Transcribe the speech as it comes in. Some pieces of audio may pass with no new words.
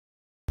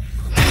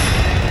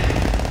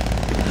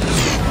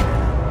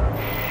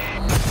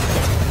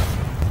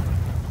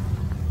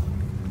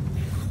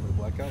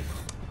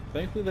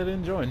Thankfully they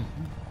didn't join.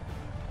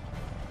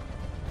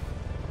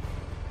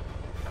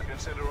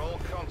 Consider all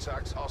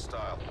contacts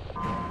hostile.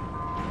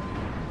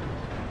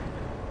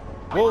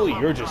 Well,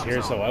 you're just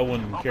here, so I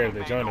wouldn't care if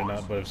they joined or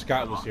not, but if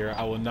Scott was here,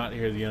 I would not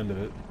hear the end of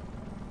it.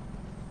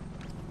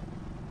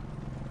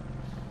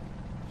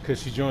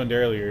 Because she joined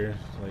earlier.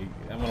 Like,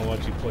 I'm gonna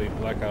watch you play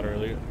Blackout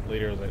earlier.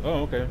 Later, I was like,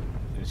 oh, okay.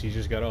 And she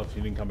just got off. She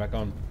didn't come back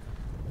on.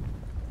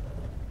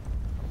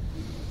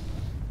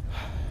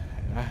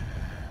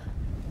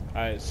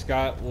 Alright,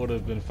 Scott would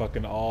have been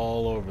fucking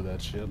all over that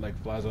shit, like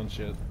flies on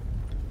shit.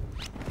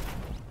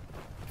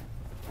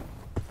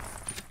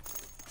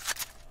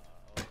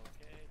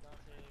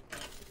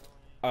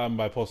 I'm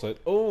by pulse light.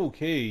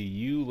 Okay,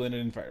 you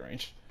landed in fire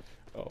range.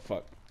 Oh,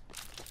 fuck.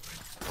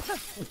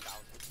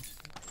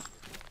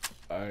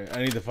 Alright,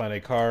 I need to find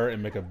a car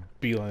and make a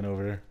beeline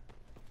over there.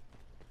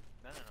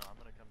 No, I'm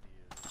gonna come to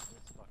you.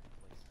 This fucking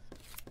place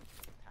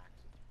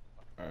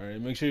is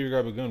Alright, make sure you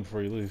grab a gun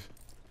before you leave.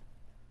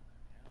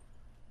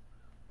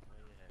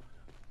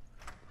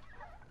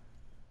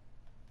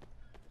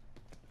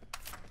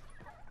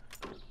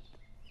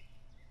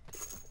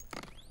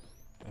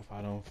 If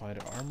I don't find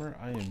armor,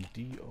 I am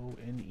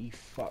D-O-N-E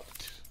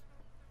fucked.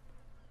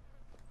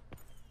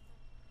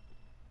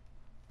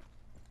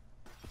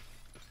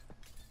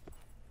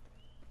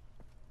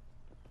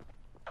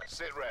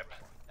 Sit rep.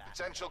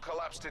 Potential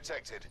collapse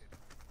detected.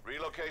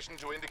 Relocation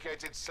to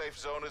indicated safe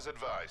zone is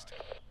advised.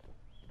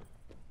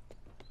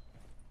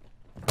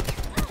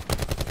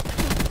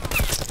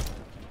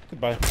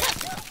 Goodbye.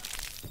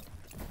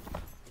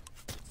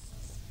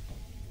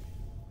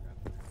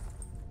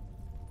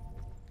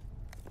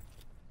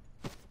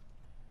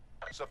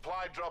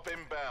 Supply drop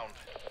inbound.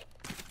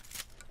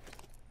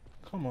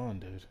 Come on,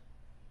 dude.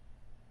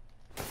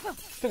 I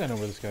think I know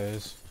where this guy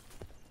is.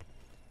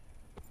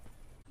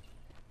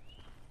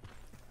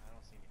 I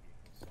don't see any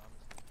vehicles, so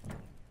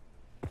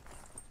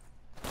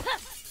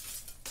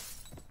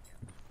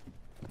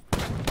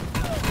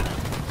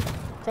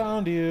I'm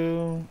Found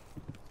you.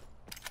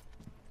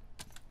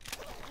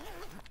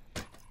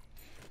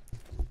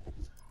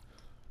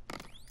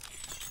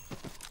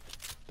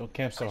 Don't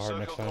camp so hard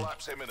next Circle time.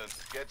 collapse imminent.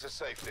 Get to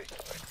safety.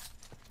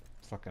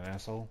 Fucking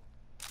asshole.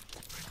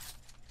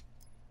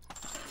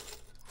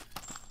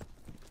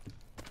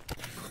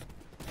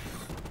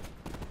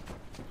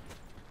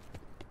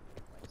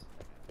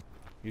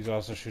 He's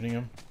also shooting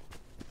him.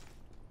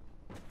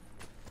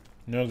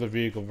 Another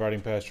vehicle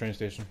riding past train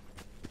station.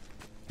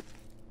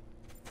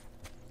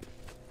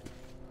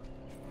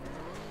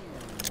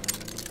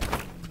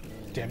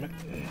 Damn it.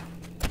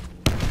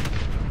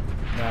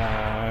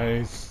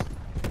 Nice.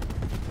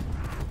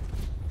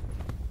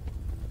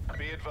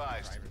 Be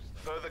advised.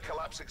 Further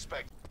collapse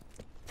expected.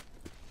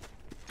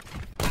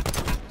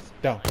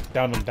 Down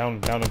him.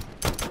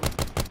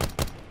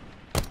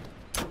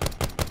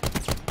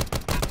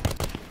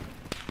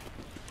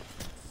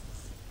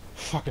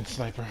 Fucking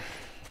sniper.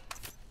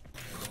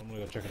 I'm gonna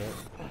go check it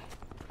out.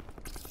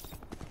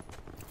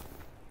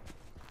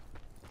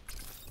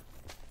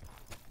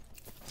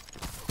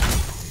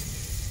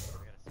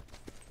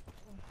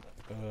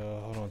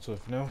 Hold on,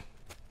 Swift now.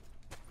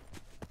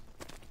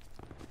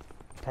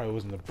 Probably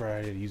wasn't the bright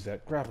idea to use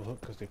that grapple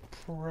hook because they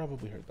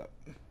probably heard that.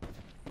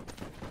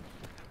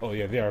 Oh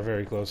yeah, they are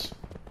very close.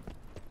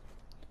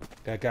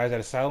 Got guys at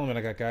Asylum and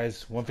I got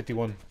guys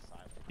 151.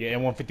 Yeah,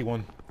 and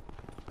 151.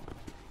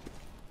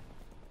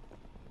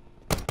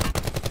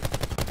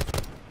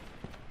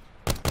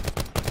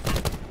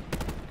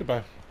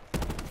 Goodbye.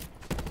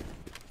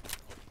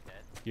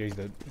 Yeah, he's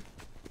dead.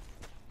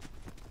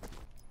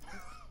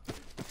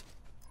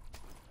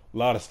 A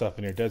lot of stuff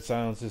in here. Dead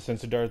silences,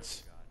 sensor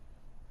darts.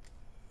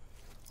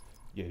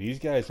 Yeah, these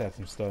guys have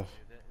some stuff.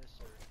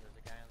 there's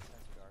a guy on the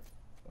sensor dart.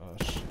 Oh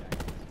shit.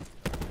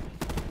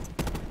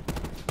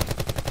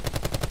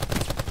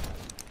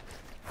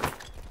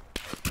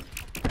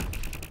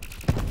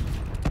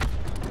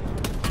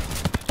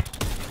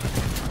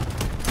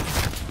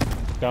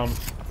 Down.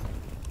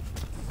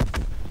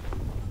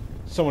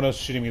 Someone else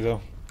shooting me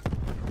though.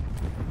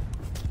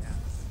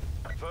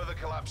 Further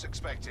collapse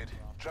expected.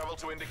 Travel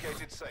to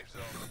indicated safe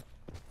zone.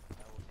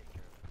 I will take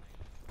care of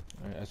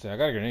it. Alright, I said I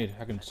got a grenade.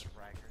 I can. That's a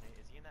frag grenade.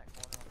 Is he in that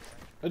corner on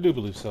the right? I do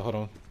believe so. Hold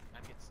on.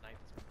 I'm getting sniped.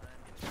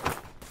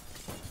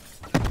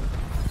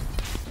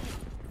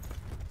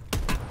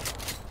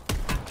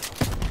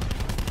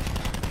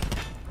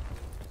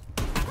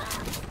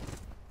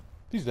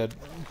 He's dead.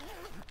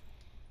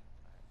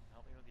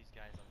 Help me with these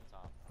guys on the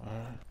top.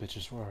 Alright,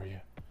 bitches, where are you?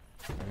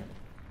 Alright.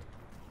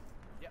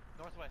 Yep,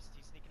 northwest.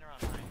 He's sneaking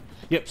around 9.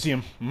 Yep, see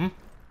him. Hmm?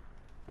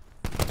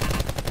 I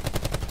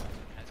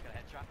just got a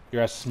headshot.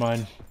 Your ass is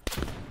mine.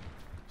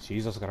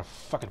 He's also got a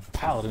fucking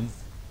paladin.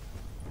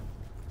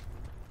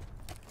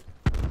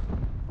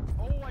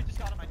 Oh, I just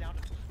got him. I downed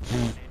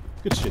him.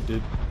 Good shit,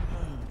 dude.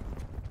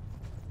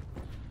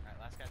 Alright,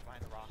 last guy's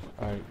behind the rock.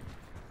 Alright.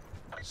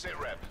 Sit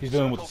rep. He's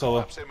doing with the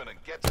solo. Collapse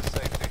imminent. Get to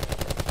safety.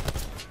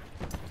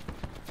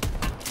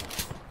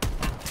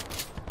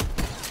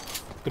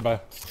 Goodbye.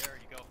 There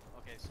you go.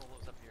 Okay,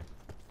 Solo's up here.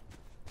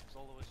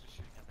 Solo was just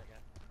shooting at that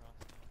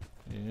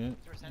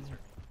Spencer.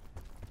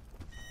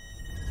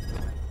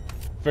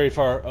 Very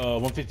far,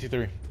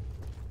 153.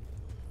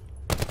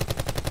 I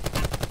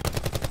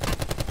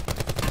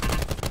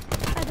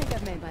think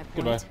I've made my point.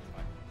 Goodbye.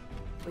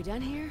 We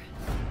done here?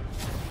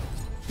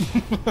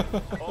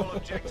 All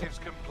objectives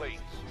complete.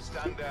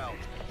 Stand down.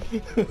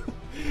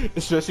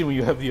 Especially when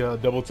you have the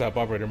double tap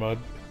operator mod.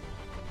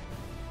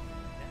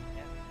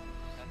 Yeah,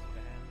 that's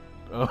bad.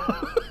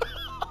 Oh.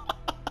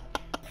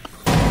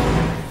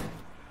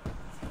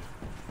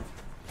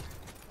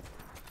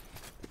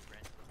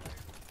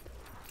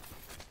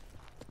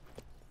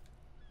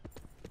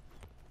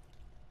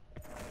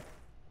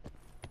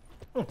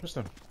 Oh, this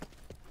time.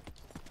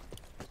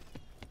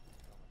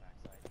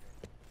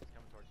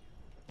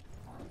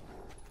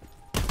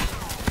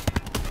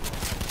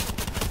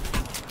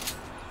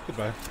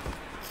 Goodbye.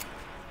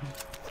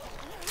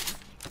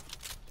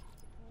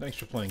 Thanks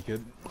for playing,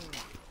 kid.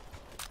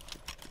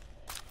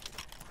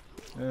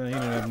 He didn't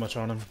have much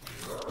on him.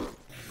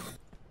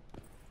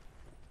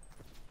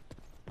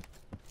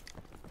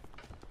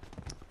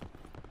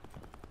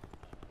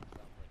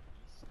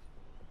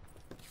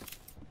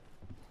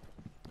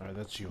 Alright,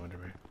 that's you under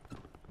me.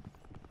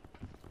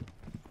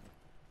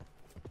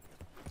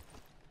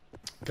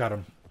 Got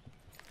him.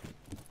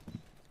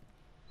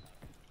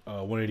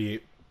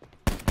 188.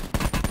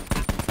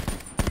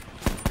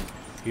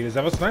 He does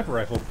have a sniper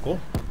rifle. Cool.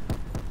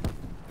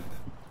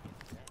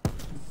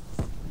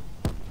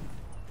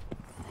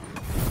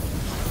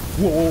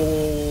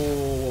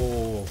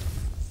 Whoa!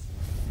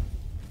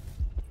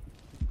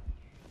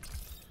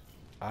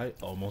 I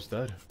almost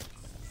died.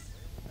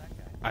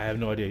 I have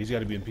no idea. He's got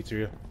to be in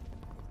pizzeria.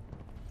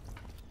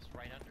 He's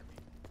right under me.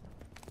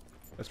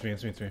 That's me.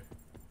 That's me. That's me.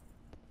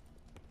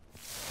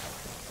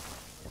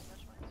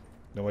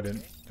 No, I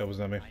didn't. That was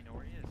not me. I know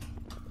where he is.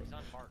 He's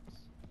on Marks.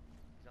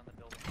 He's on the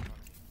building in front of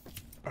me.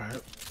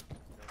 Alright.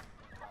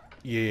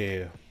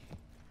 Yeah.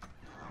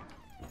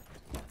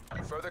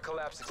 Further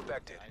collapse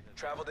expected.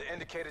 Travel to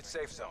indicated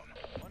safe zone.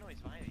 Oh no, he's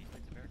fine. He's a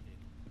barricade.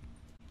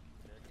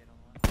 Barricade on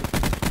the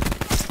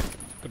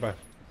left. Goodbye.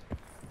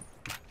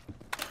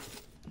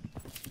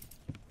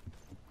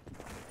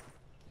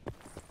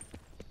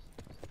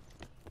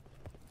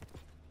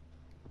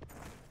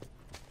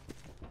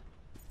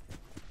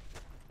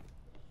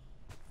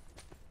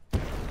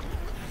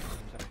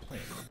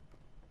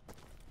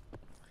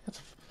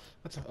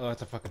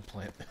 That's a fucking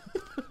plant.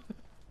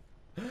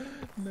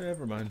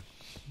 Never mind.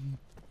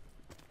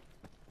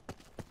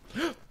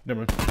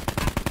 Never mind.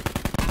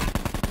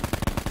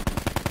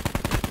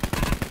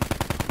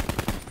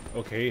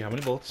 Okay, how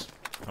many bolts?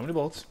 How many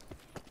bolts?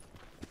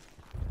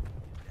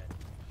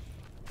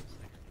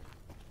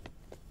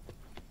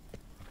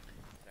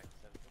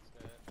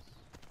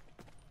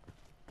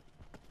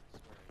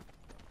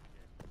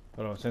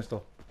 Hold on, stand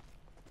still.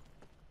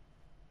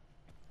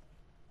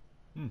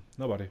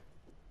 Nobody.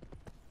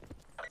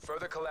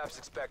 Further collapse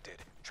expected.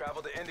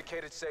 Travel to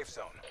indicated safe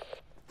zone.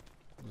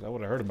 I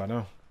would have heard him by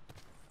now.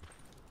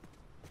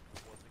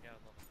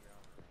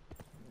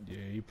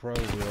 Yeah, you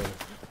probably would.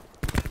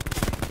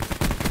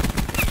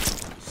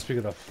 Speak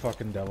of the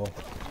fucking devil. Is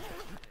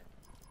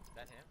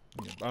that him?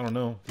 Yeah, I don't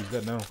know. He's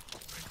dead now. I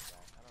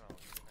don't know.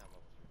 He doesn't have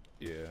level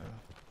 3. Yeah.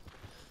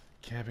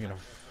 Camping in a...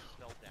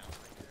 Spelled down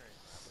right there.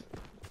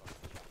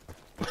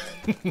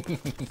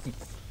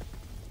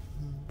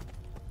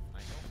 I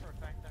know for a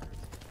fact that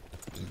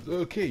hurts.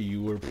 Okay,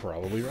 you were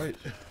probably right.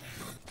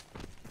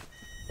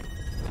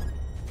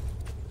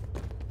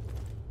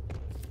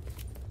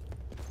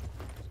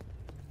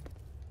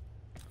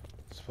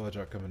 Supply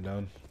drop coming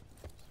down.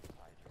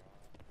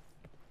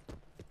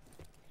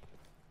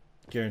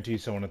 Guarantee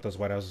someone at those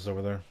white houses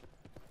over there.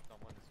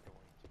 Someone is going to go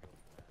for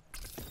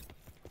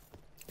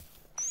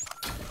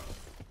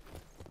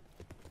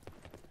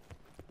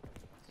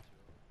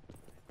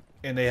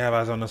that. And they have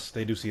eyes on us.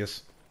 They do see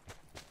us.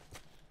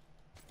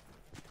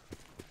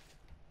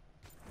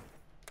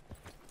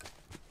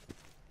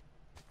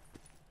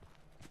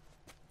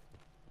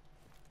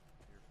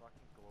 You're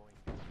fucking glowing.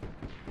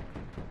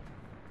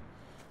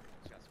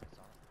 He's got some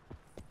on him.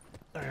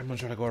 Alright, I'm gonna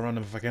try to go around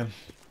them if I can.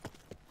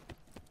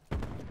 Did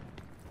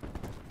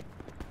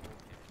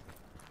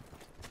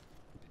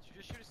you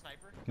just shoot a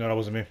sniper? No, that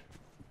wasn't me.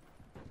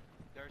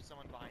 There's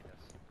someone behind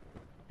us.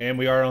 And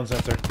we are on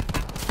sensor.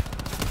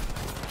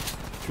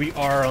 We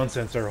are on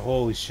sensor.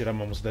 Holy shit, I'm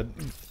almost dead.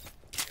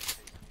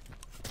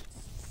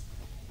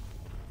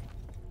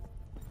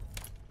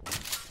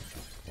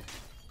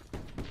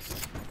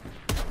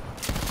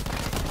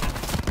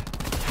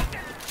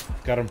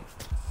 Got him.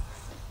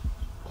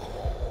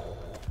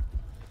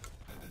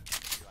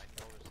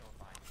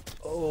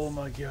 Oh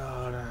my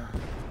god.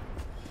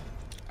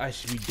 I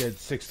should be dead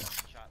 6 times.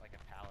 Shot like a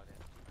paladin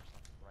or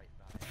something right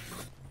by.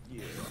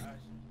 Yeah.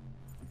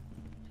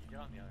 You get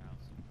on the other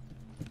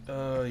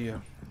house. Yeah.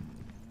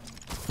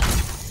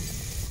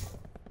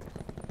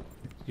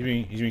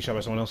 He's being shot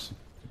by someone else.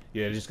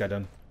 Yeah, it just got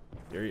done.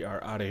 They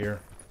are out of here.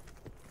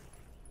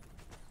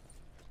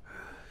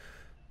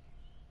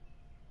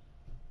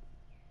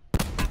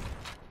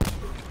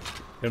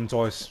 Hit him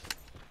twice.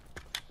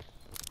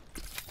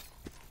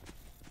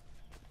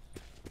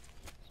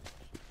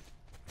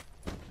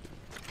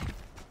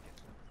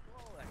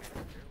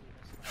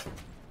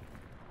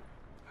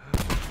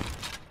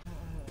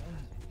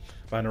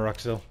 Find a rock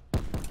still.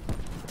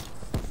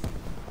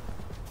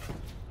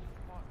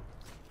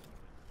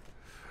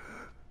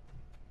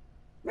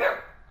 I'm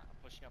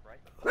pushing up right.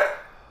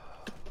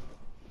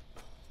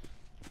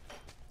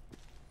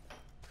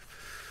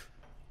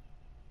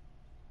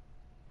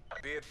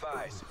 Be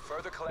advised,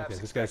 further collapse. Okay,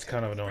 this guy's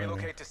kind of annoying me.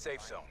 Relocate to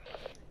safe zone.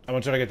 I'm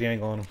gonna try to get the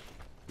angle on him.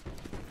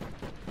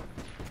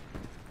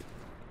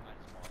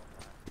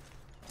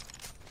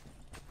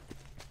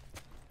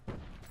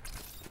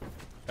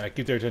 Alright,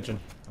 keep their attention.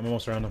 I'm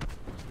almost around him.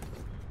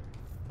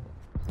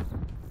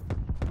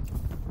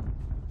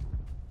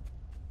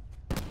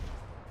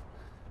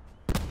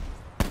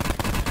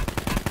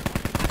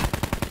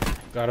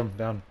 Got him,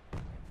 down.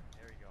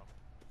 There you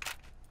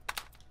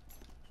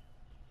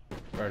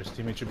go. Alright, his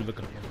teammate should be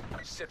looking for him.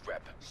 Sit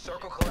rep.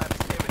 Circle collapse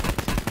imminent.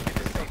 Get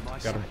to safe zone.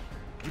 Got him.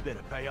 You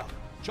better pay up.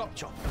 Chop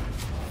chop.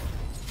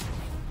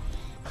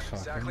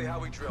 Exactly how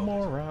we drilled it.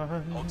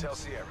 Moron. Hotel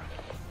Sierra.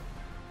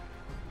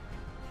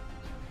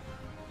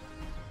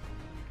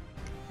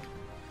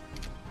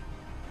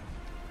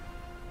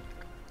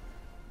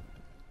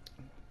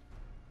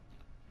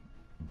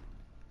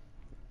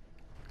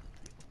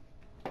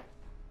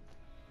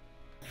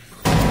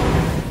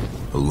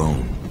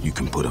 Alone, you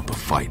can put up a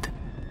fight.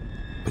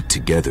 But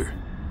together,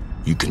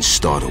 you can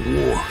start a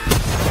war.